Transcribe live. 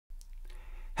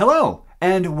Hello,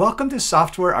 and welcome to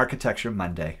Software Architecture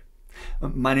Monday.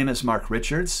 My name is Mark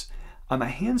Richards. I'm a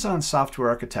hands-on software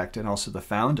architect and also the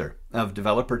founder of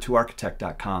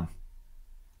developer2architect.com.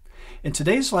 In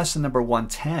today's lesson number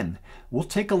 110, we'll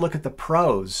take a look at the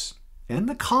pros and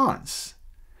the cons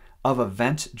of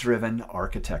event-driven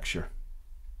architecture.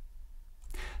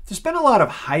 There's been a lot of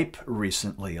hype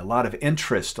recently, a lot of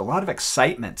interest, a lot of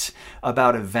excitement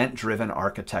about event-driven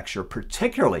architecture,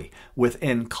 particularly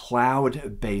within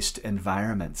cloud-based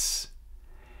environments.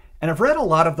 And I've read a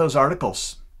lot of those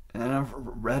articles, and I've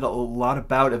read a lot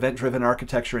about event-driven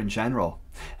architecture in general.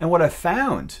 And what I've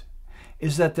found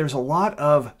is that there's a lot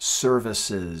of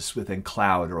services within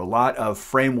cloud, or a lot of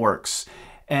frameworks,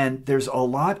 and there's a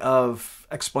lot of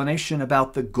explanation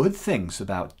about the good things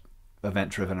about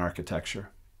event-driven architecture.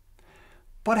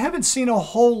 But I haven't seen a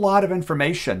whole lot of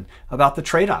information about the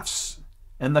trade-offs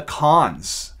and the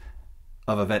cons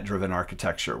of event-driven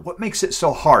architecture. What makes it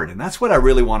so hard? And that's what I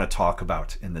really want to talk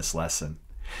about in this lesson.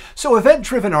 So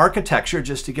event-driven architecture,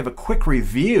 just to give a quick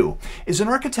review, is an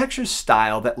architecture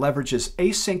style that leverages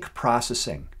async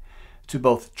processing to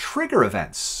both trigger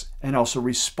events and also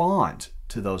respond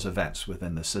to those events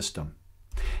within the system.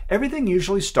 Everything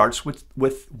usually starts with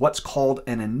what's called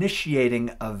an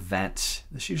initiating event.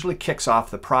 This usually kicks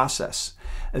off the process.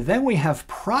 Then we have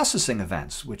processing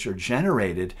events, which are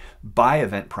generated by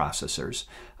event processors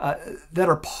that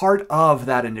are part of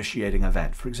that initiating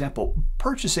event. For example,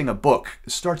 purchasing a book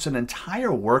starts an entire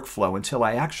workflow until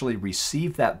I actually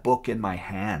receive that book in my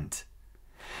hand.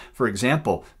 For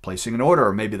example, placing an order,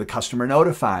 or maybe the customer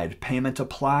notified, payment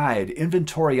applied,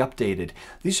 inventory updated.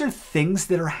 These are things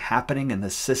that are happening in the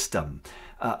system.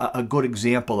 A good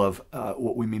example of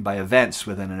what we mean by events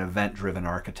within an event-driven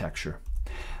architecture.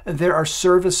 There are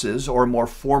services, or more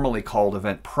formally called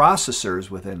event processors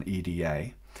within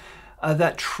EDA,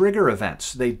 that trigger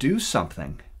events. They do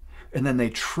something, and then they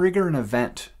trigger an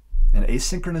event, an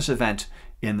asynchronous event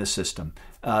in the system.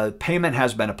 Payment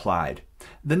has been applied.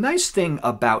 The nice thing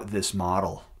about this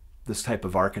model, this type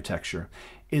of architecture,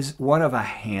 is one of a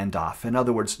handoff. In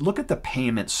other words, look at the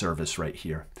payment service right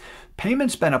here.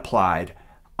 Payment's been applied.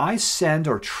 I send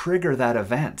or trigger that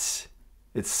event.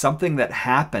 It's something that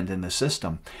happened in the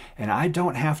system, and I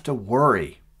don't have to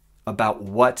worry about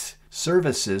what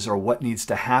services or what needs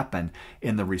to happen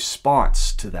in the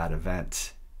response to that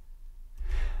event.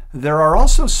 There are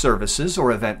also services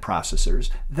or event processors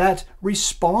that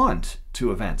respond to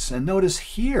events. And notice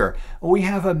here we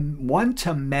have a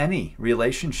one-to-many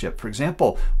relationship. For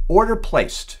example, order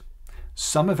placed.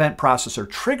 Some event processor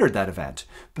triggered that event,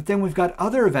 but then we've got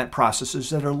other event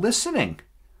processors that are listening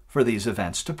for these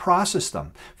events to process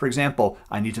them. For example,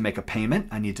 I need to make a payment,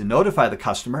 I need to notify the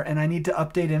customer, and I need to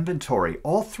update inventory.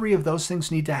 All three of those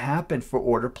things need to happen for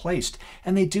order placed,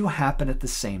 and they do happen at the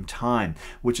same time,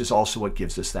 which is also what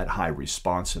gives us that high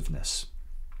responsiveness.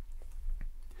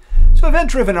 So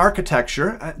event-driven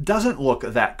architecture doesn't look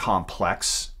that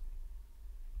complex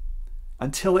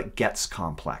until it gets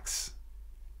complex.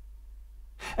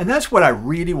 And that's what I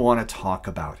really want to talk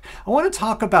about. I want to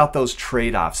talk about those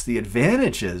trade-offs, the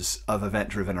advantages of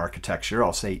event-driven architecture,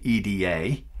 I'll say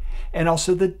EDA, and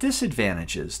also the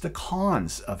disadvantages, the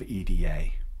cons of EDA.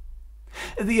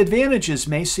 The advantages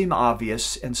may seem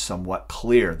obvious and somewhat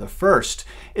clear. The first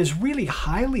is really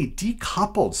highly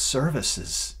decoupled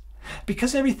services.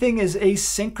 Because everything is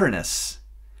asynchronous,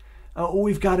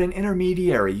 we've got an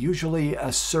intermediary, usually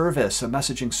a service, a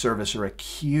messaging service, or a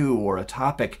queue, or a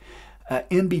topic,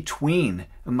 in between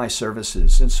my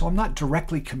services. And so I'm not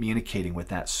directly communicating with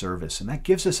that service. And that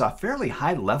gives us a fairly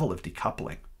high level of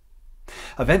decoupling.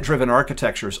 Event-driven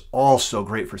architecture is also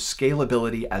great for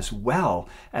scalability as well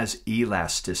as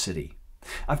elasticity.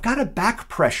 I've got a back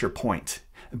pressure point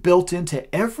built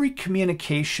into every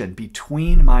communication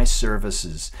between my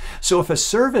services. So if a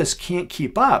service can't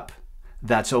keep up,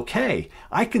 that's okay.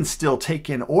 I can still take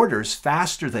in orders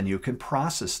faster than you can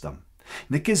process them.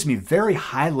 And it gives me very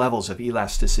high levels of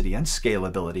elasticity and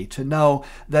scalability to know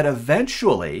that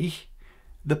eventually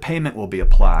the payment will be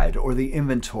applied or the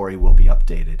inventory will be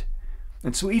updated.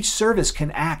 And so each service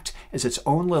can act as its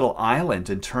own little island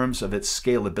in terms of its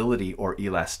scalability or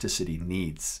elasticity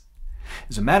needs.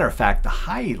 As a matter of fact, the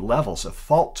high levels of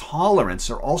fault tolerance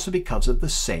are also because of the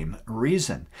same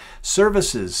reason.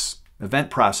 Services, event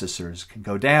processors can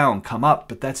go down, come up,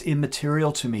 but that's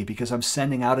immaterial to me because I'm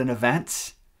sending out an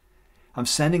event. I'm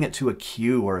sending it to a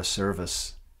queue or a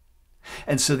service.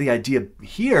 And so the idea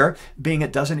here being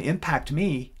it doesn't impact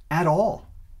me at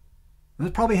all. And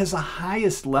it probably has the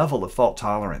highest level of fault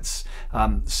tolerance.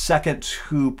 Second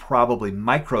to probably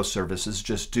microservices,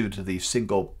 just due to the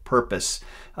single purpose,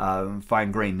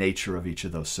 fine-grained nature of each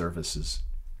of those services.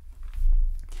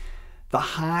 The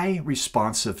high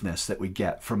responsiveness that we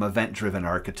get from event-driven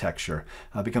architecture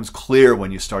becomes clear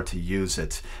when you start to use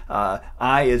it.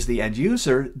 I, as the end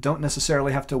user, don't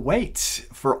necessarily have to wait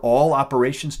for all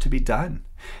operations to be done.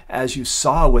 As you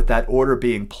saw with that order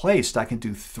being placed, I can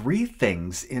do 3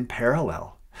 things in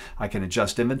parallel. I can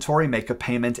adjust inventory, make a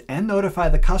payment, and notify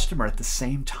the customer at the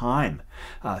same time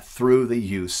through the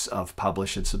use of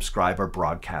publish and subscribe or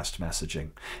broadcast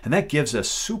messaging. And that gives us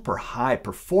super high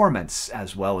performance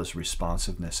as well as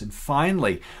responsiveness. And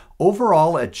finally,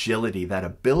 overall agility, that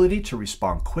ability to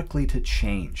respond quickly to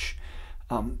change.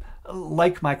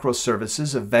 Like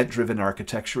microservices, event-driven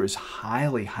architecture is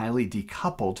highly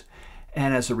decoupled.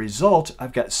 And as a result,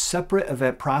 I've got separate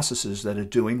event processes that are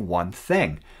doing one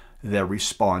thing. They're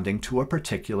responding to a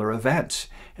particular event.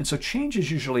 And so change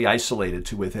is usually isolated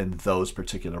to within those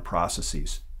particular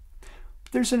processes.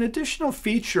 There's an additional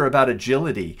feature about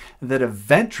agility that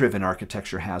event-driven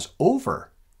architecture has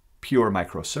over pure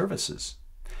microservices.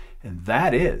 And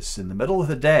that is, in the middle of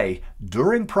the day,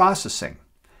 during processing,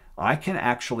 I can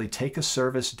actually take a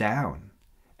service down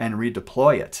and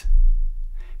redeploy it.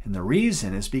 And the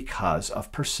reason is because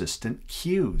of persistent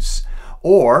queues,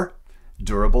 or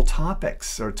durable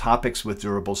topics, or topics with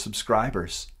durable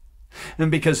subscribers. And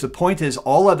because the point is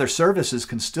all other services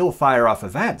can still fire off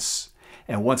events.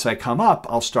 And once I come up,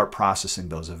 I'll start processing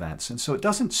those events. And so it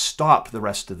doesn't stop the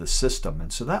rest of the system.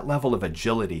 And so that level of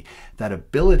agility, that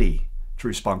ability to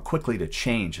respond quickly to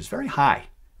change is very high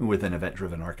within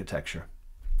event-driven architecture.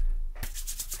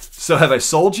 So have I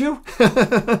sold you?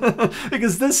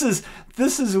 Because this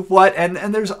is what, and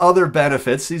there's other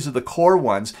benefits, these are the core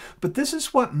ones, but this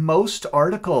is what most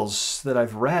articles that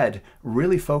I've read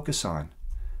really focus on.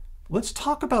 Let's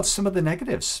talk about some of the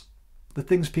negatives, the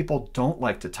things people don't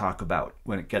like to talk about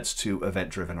when it gets to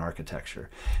event-driven architecture.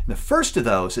 And the first of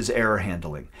those is error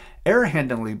handling. Error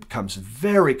handling becomes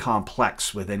very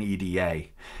complex within EDA.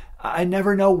 I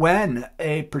never know when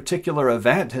a particular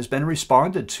event has been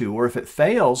responded to, or if it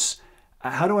fails,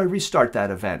 how do I restart that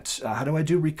event? How do I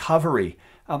do recovery?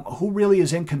 Who really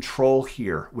is in control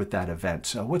here with that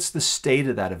event? What's the state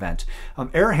of that event?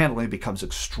 Error handling becomes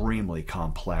extremely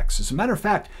complex. As a matter of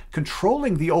fact,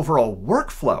 controlling the overall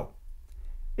workflow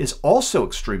is also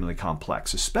extremely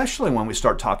complex, especially when we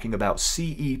start talking about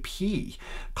CEP,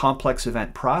 complex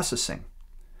event processing.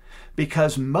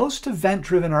 Because most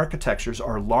event-driven architectures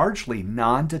are largely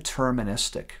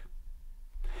non-deterministic.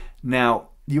 Now,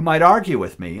 you might argue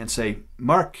with me and say,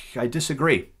 Mark, I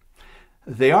disagree.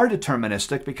 They are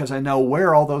deterministic because I know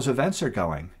where all those events are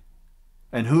going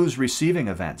and who's receiving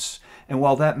events. And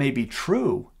while that may be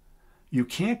true, you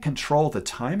can't control the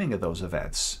timing of those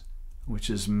events, which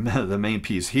is the main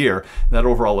piece here, that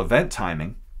overall event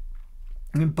timing,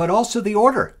 but also the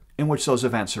order in which those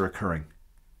events are occurring.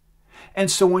 And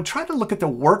so when we try to look at the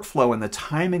workflow and the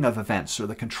timing of events, or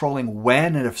the controlling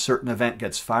when and if a certain event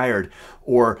gets fired,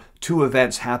 or 2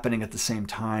 events happening at the same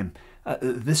time,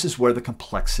 this is where the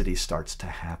complexity starts to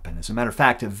happen. As a matter of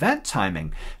fact, event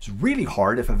timing is really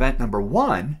hard if event number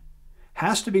 1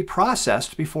 has to be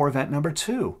processed before event number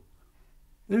 2.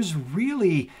 There's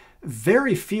really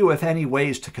very few, if any,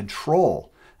 ways to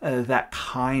control that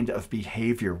kind of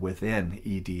behavior within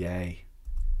EDA.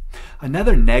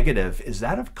 Another negative is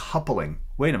that of coupling.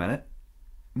 Wait a minute.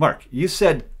 Mark, you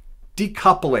said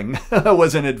decoupling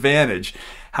was an advantage.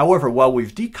 However, while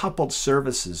we've decoupled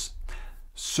services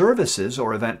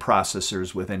or event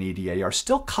processors within EDA are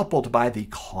still coupled by the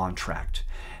contract.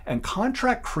 And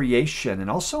contract creation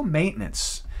and also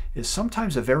maintenance is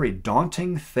sometimes a very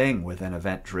daunting thing within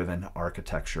event-driven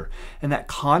architecture. And that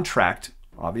contract,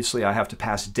 obviously I have to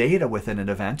pass data within an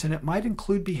event, and it might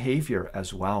include behavior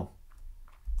as well.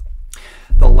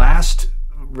 The last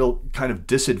real kind of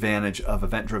disadvantage of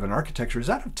event-driven architecture is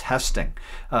that of testing,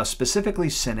 specifically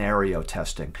scenario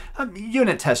testing.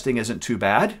 Unit testing isn't too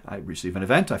bad. I receive an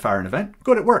event, I fire an event,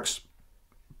 good, it works.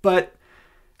 But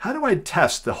how do I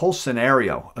test the whole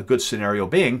scenario? A good scenario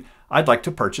being, I'd like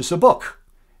to purchase a book,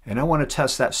 and I want to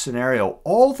test that scenario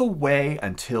all the way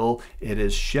until it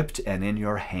is shipped and in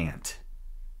your hand.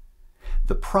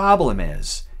 The problem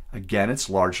is, again, it's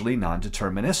largely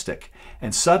non-deterministic.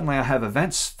 And suddenly I have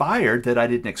events fired that I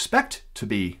didn't expect to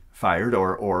be fired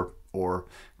or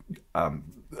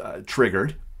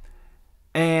triggered.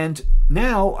 And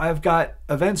now I've got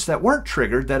events that weren't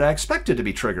triggered that I expected to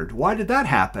be triggered. Why did that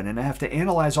happen? And I have to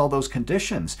analyze all those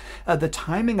conditions. The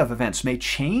timing of events may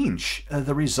change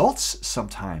the results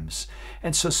sometimes.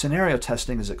 And so scenario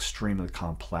testing is extremely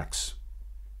complex.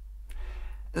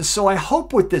 So I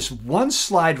hope with this one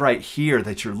slide right here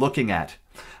that you're looking at,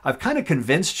 I've kind of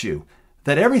convinced you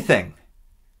that everything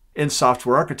in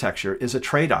software architecture is a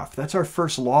trade-off. That's our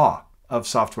first law of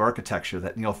software architecture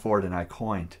that Neil Ford and I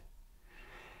coined.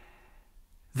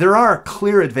 There are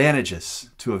clear advantages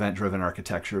to event-driven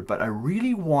architecture, but I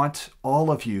really want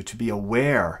all of you to be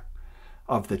aware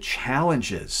of the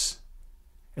challenges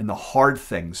and the hard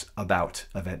things about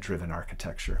event-driven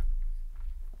architecture.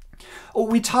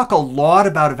 We talk a lot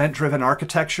about event-driven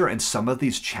architecture and some of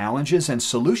these challenges and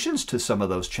solutions to some of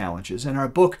those challenges. In our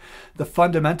book, The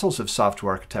Fundamentals of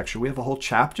Software Architecture, we have a whole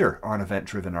chapter on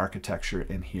event-driven architecture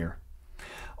in here.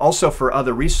 Also, for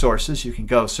other resources, you can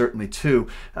go certainly to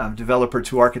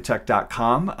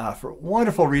developer2architect.com for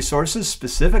wonderful resources,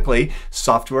 specifically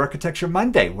Software Architecture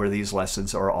Monday, where these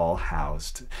lessons are all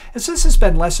housed. And so this has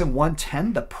been Lesson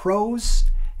 110, the pros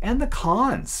and the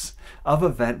cons of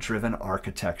event-driven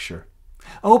architecture.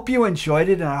 I hope you enjoyed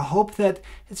it, and I hope that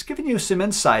it's given you some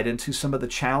insight into some of the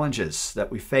challenges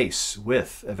that we face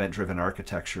with event-driven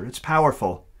architecture. It's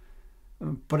powerful,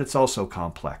 but it's also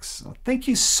complex. Thank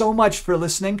you so much for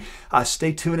listening.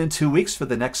 Stay tuned in 2 weeks for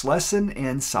the next lesson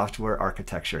in software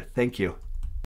architecture. Thank you.